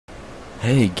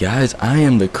Hey guys, I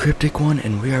am the Cryptic One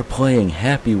and we are playing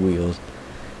Happy Wheels.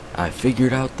 I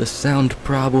figured out the sound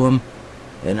problem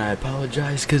and I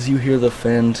apologize cause you hear the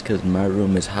fans cause my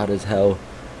room is hot as hell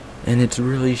and it's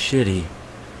really shitty.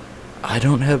 I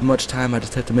don't have much time, I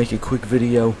just have to make a quick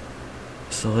video.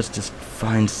 So let's just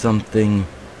find something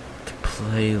to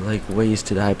play, like Ways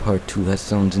to Die Part 2. That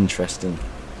sounds interesting.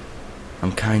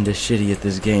 I'm kinda shitty at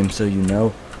this game, so you know.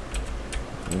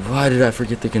 Why did I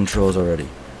forget the controls already?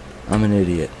 I'm an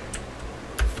idiot.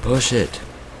 Push it.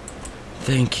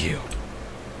 Thank you.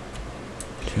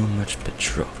 Too much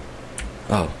petrol.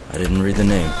 Oh, I didn't read the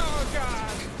name.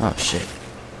 Oh shit.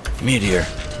 Meteor.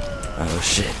 Oh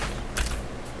shit.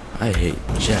 I hate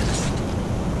jets.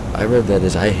 I read that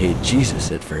as I hate Jesus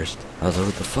at first. I was like,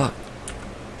 what the fuck?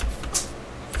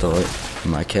 Thought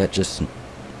my cat just...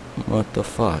 What the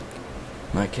fuck?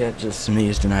 My cat just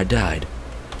sneezed and I died.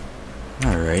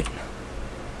 Alright.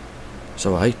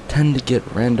 So I tend to get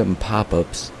random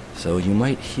pop-ups, so you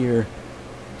might hear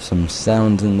some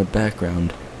sounds in the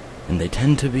background, and they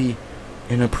tend to be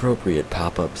inappropriate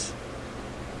pop-ups.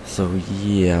 So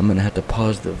yeah, I'm gonna have to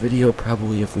pause the video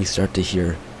probably if we start to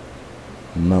hear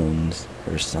moans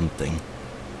or something.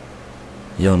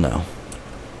 You'll know.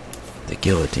 The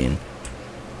guillotine.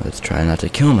 Let's try not to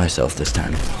kill myself this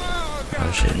time.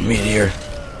 Oh shit, meteor.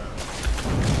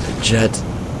 The jet.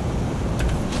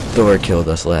 Thor killed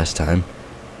us last time.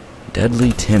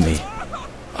 Deadly Timmy.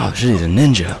 Oh shit, he's a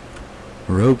ninja.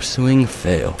 Rope swing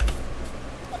fail.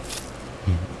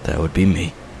 That would be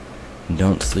me.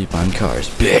 Don't sleep on cars,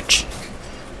 bitch.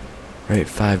 Rate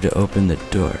 5 to open the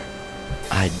door.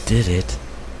 I did it.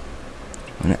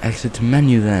 I'm gonna exit to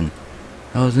menu then.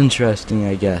 That was interesting,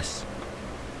 I guess.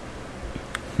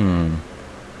 You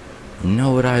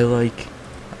know what I like?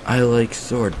 I like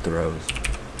sword throws.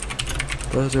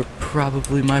 Those are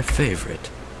probably my favorite.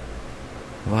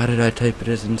 Why did I type it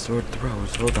as in sword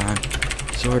throws? Hold on.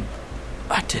 Sword...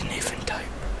 I didn't even type.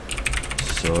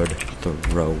 Sword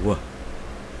throw.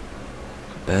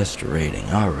 Best rating.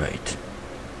 Alright.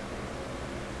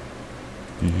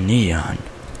 Neon.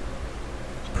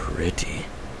 Pretty.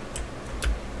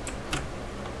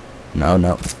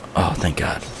 No. Oh, thank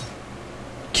God.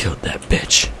 Killed that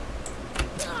bitch.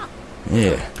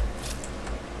 Yeah.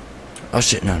 Oh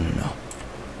shit, no.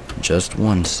 Just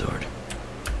one sword.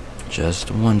 Just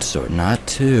one sword, not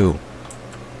two.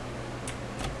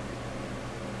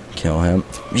 Kill him.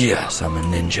 Yes, I'm a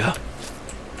ninja.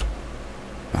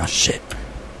 Oh shit.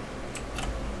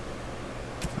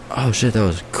 Oh shit, that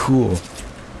was cool.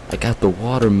 I got the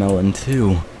watermelon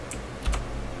too.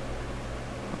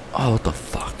 Oh, what the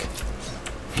fuck?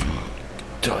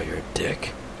 Oh, you're a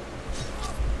dick.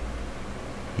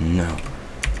 No,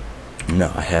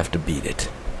 I have to beat it.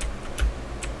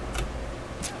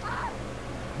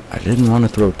 I didn't want to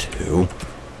throw two.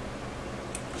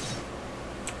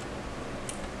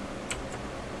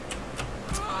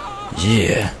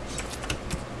 Yeah.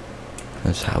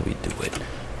 That's how we do it.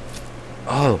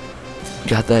 Oh,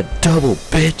 got that double,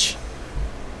 bitch.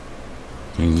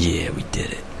 Yeah, we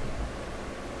did it.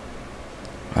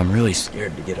 I'm really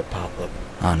scared to get a pop-up,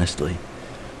 honestly.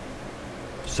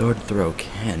 Sword throw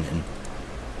cannon.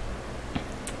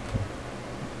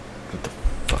 What the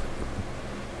fuck?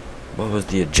 What was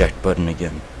the eject button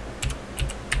again?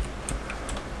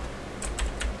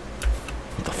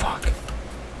 What the fuck?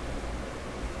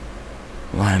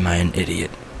 Why am I an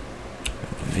idiot?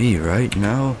 V, right?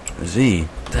 No? Z.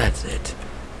 That's it.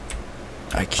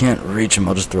 I can't reach him.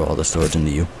 I'll just throw all the swords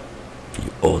into you.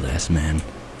 You old ass man.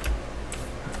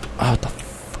 Oh, what the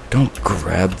fuck? Don't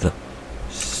grab the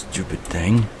stupid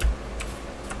thing.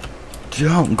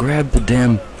 Don't grab the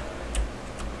damn...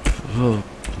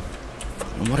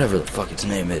 whatever the fuck its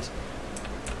name is.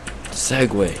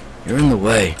 Segway. You're in the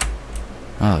way.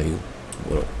 Oh, you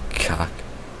little cock.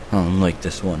 I don't like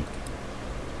this one.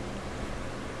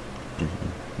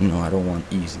 No, I don't want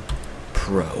easy.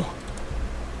 Pro.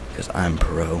 Because I'm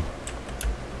pro.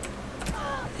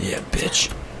 Yeah,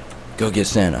 bitch. Go get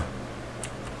Santa.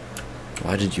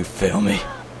 Why did you fail me?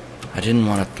 I didn't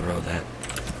want to throw that.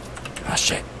 Ah,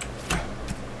 shit.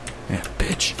 Yeah,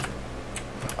 bitch.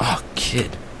 Oh,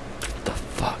 kid. What the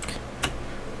fuck?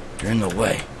 You're in the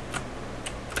way.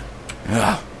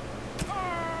 Ah.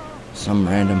 Some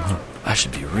random... I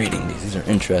should be reading these. These are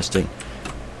interesting.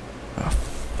 Oh,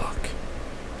 fuck.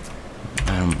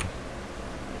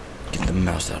 Get the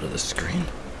mouse out of the screen.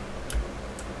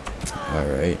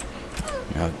 Alright.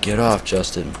 Now get off,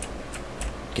 Justin.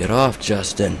 Get off,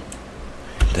 Justin.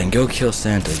 Then go kill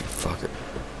Santa, you fucker.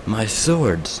 My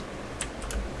swords.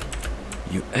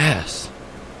 You ass.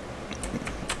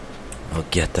 I'll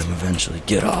get them eventually.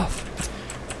 Get off.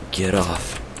 Get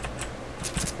off.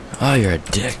 Oh, you're a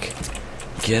dick.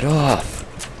 Get off.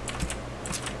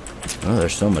 Oh,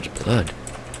 there's so much blood.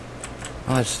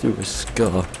 Oh, it's through his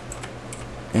skull.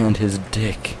 And his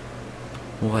dick.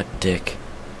 What dick?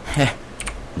 Heh.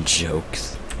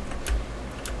 Jokes.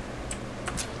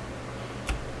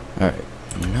 Alright.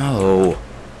 No.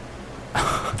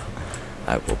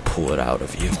 I will pull it out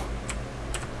of you.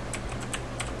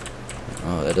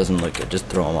 Oh, that doesn't look good. Just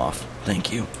throw him off.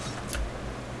 Thank you.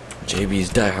 JB's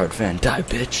diehard fan. Die,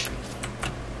 bitch.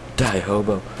 Die,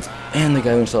 hobo. And the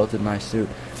guy who insulted my suit.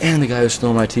 And the guy who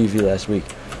stole my TV last week.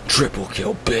 Triple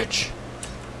kill, bitch.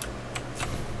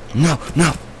 No,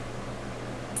 no.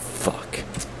 Fuck.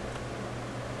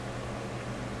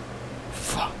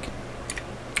 Fuck.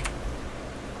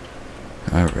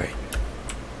 Alright.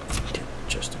 Get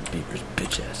Justin Bieber's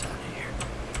bitch ass out of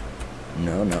here.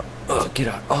 No, no. Oh, get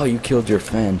out. Oh, you killed your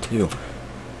fan, too.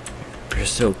 You're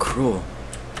so cruel.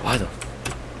 Why the...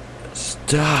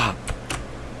 Stop.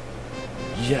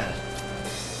 Yeah.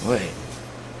 Wait.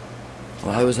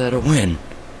 Why was that a win?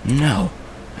 No.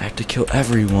 I have to kill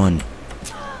everyone.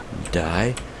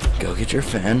 Die. Go get your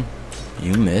fan.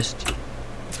 You missed.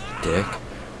 Dick.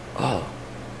 Oh.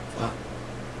 Fuck.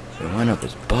 It went up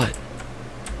his butt.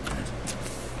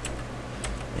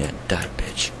 Yeah, die,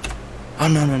 bitch. Oh,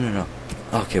 no, no, no, no.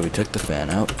 Okay, we took the fan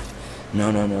out.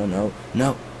 No, no, no, no.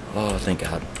 No. Oh, thank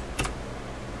God.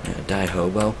 Yeah, die,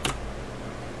 hobo.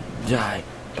 Die,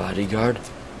 bodyguard.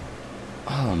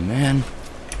 Oh, man.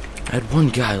 I had one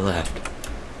guy left.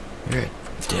 You're a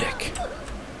dick.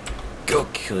 Go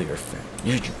kill your fan.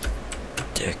 You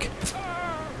dick.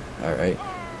 Alright.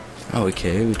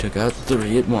 Okay, we took out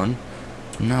 3 at 1.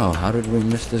 No, how did we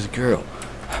miss this girl?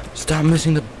 Stop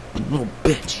missing the little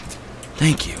bitch.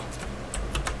 Thank you.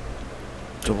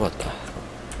 So what the...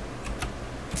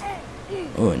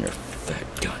 Oh, and your fat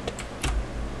gut.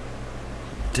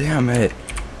 Damn it.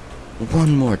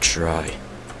 One more try.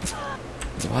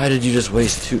 Why did you just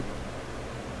waste 2?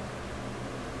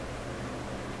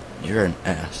 You're an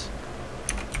ass.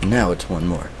 Now it's 1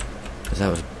 more. Cause that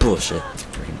was bullshit.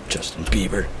 Freaking Justin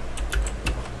Bieber.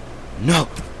 No!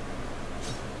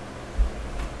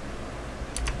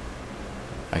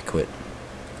 I quit.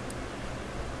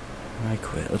 I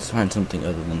quit. Let's find something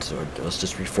other than sword. Let's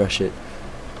just refresh it.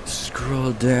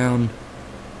 Scroll down.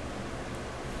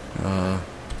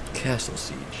 Castle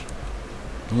Siege.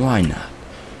 Why not?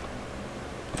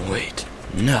 Wait.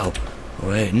 No.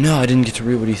 Wait. No, I didn't get to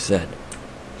read what he said.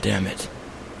 Damn it.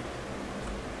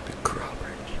 The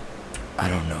Drawbridge. I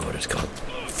don't know what it's called.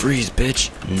 Freeze,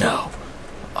 bitch. No.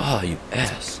 Oh, you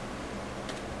ass.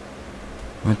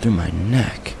 Went through my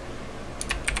neck.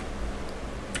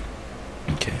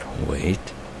 Okay, wait.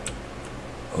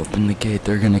 Open the gate,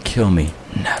 they're gonna kill me.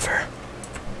 Never.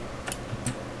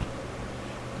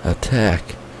 Attack.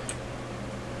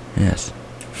 Yes.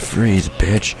 Freeze,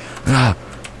 bitch. Ah!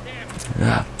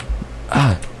 Ah!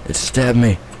 Ah! It stabbed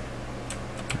me.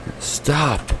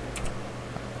 Stop!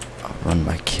 I'll run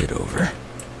my kid over.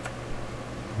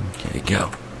 Okay,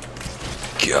 go.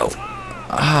 Go!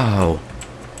 Ow!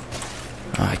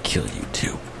 I kill you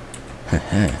too.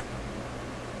 Heh.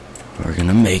 We're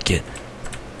gonna make it.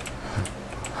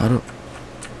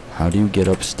 How do you get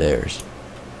upstairs?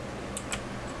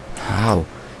 How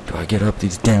do I get up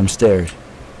these damn stairs?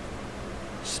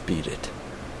 Speed it.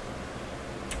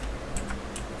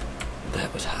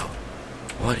 That was how.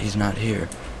 What? He's not here.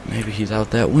 Maybe he's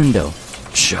out that window.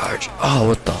 Charge. Oh,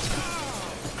 what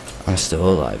the? I'm still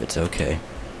alive. It's okay.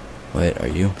 Wait, are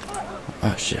you?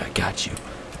 Oh shit, I got you.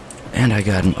 And I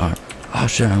got an arm. Oh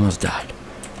shit, I almost died.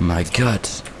 My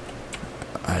guts.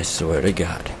 I swear to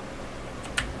God.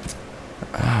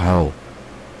 Ow.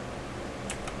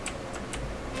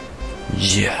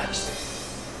 Yes.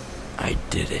 I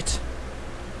did it.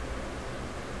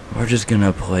 We're just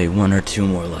gonna play 1 or 2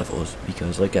 more levels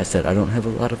because, like I said, I don't have a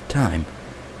lot of time.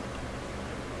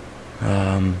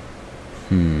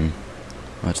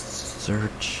 Let's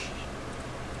search.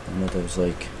 I know there's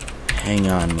like hang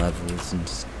on levels and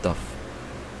stuff.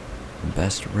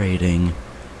 Best rating.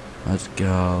 Let's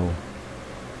go.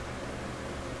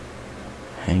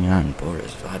 Hang on,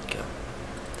 Boris Vodka.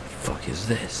 The fuck is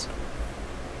this?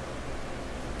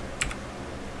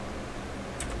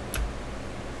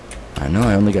 I know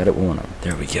I only got it 1 on.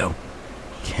 There we go.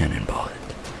 Cannonball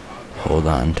it. Hold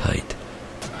on tight.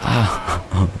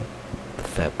 Ah, the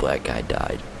fat black guy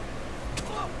died.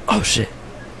 Oh shit.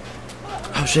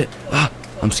 Oh shit. Ah,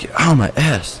 I'm scared. Oh, my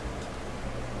ass.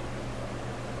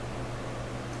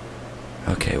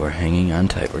 Okay, we're hanging on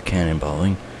tight. We're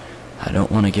cannonballing. I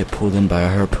don't want to get pulled in by a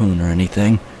harpoon or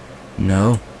anything.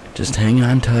 No, just hang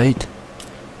on tight.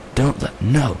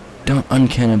 No, don't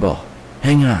uncannonball.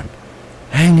 Hang on.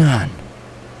 Hang on.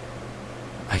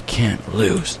 I can't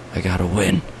lose. I gotta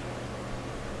win.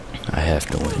 I have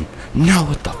to win. No,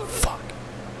 what the fuck?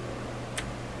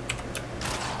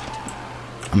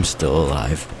 I'm still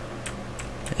alive.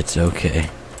 It's okay.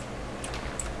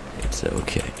 It's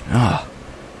okay. Ah.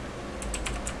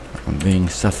 I'm being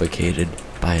suffocated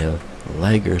by a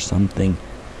leg or something.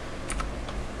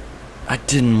 I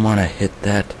didn't want to hit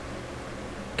that.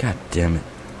 God damn it.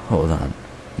 Hold on.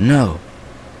 No.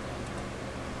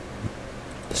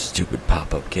 The stupid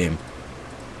pop-up game.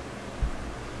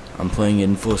 I'm playing it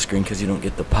in full screen because you don't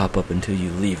get the pop-up until you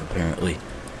leave, apparently.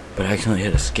 But I accidentally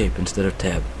hit escape instead of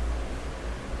tab.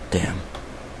 Damn.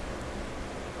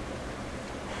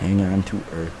 Hang on to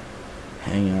Earth.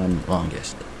 Hang on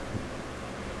longest.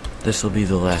 This'll be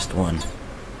the last one.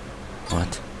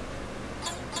 What?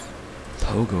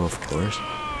 Pogo, of course.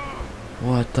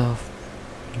 What the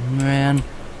man?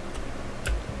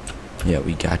 Yeah,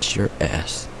 we got your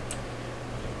ass.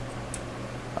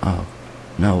 Oh.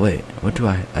 No, wait. What do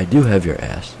I do have your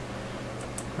ass.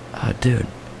 Dude.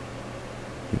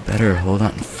 You better hold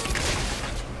on.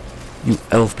 You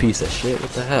elf piece of shit.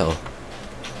 What the hell?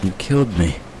 You killed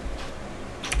me.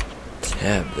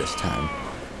 Tab this time.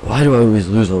 Why do I always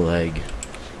lose a leg?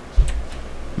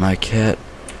 My cat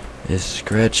is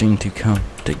scratching to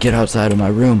get outside of my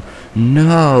room.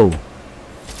 No!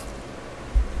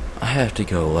 I have to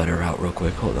go let her out real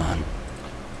quick. Hold on.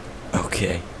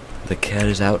 Okay. The cat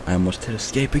is out. I almost hit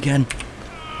escape again.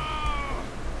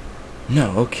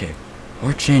 No, okay.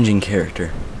 We're changing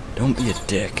character. Don't be a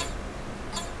dick.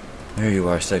 There you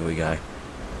are, Segway guy.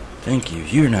 Thank you.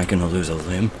 You're not gonna lose a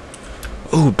limb.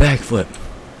 Ooh, backflip.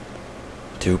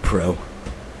 2 pro.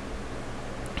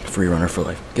 Free runner for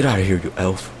life. Get out of here, you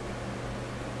elf.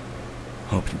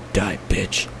 Hope you die,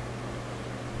 bitch.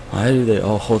 Why do they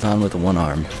all hold on with one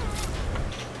arm?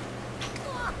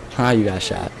 Ah, you got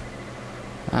shot.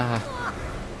 Ah.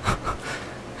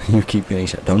 You keep getting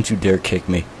shot. Don't you dare kick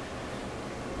me.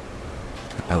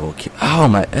 I will keep. Ow,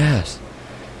 my ass.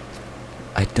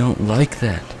 I don't like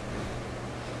that.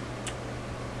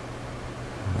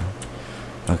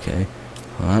 Okay.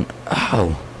 Hold on.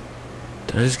 Ow.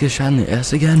 Did I just get shot in the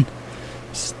ass again?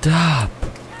 Stop.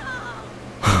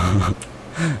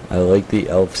 I like the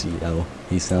elf's yell.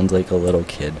 He sounds like a little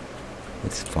kid.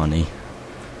 It's funny.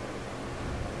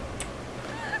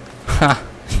 Ha!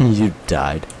 You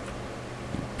died.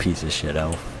 You piece of shit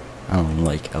elf. I don't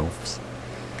like elves.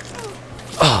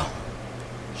 Oh!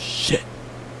 Shit.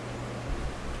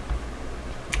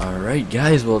 Alright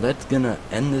guys, well that's gonna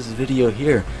end this video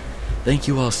here. Thank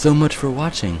you all so much for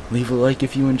watching. Leave a like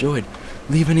if you enjoyed.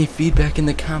 Leave any feedback in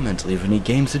the comments. Leave any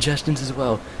game suggestions as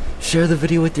well. Share the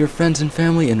video with your friends and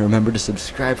family, and remember to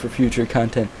subscribe for future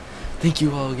content. Thank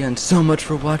you all again so much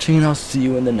for watching, and I'll see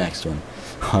you in the next one.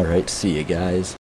 Alright, see you guys.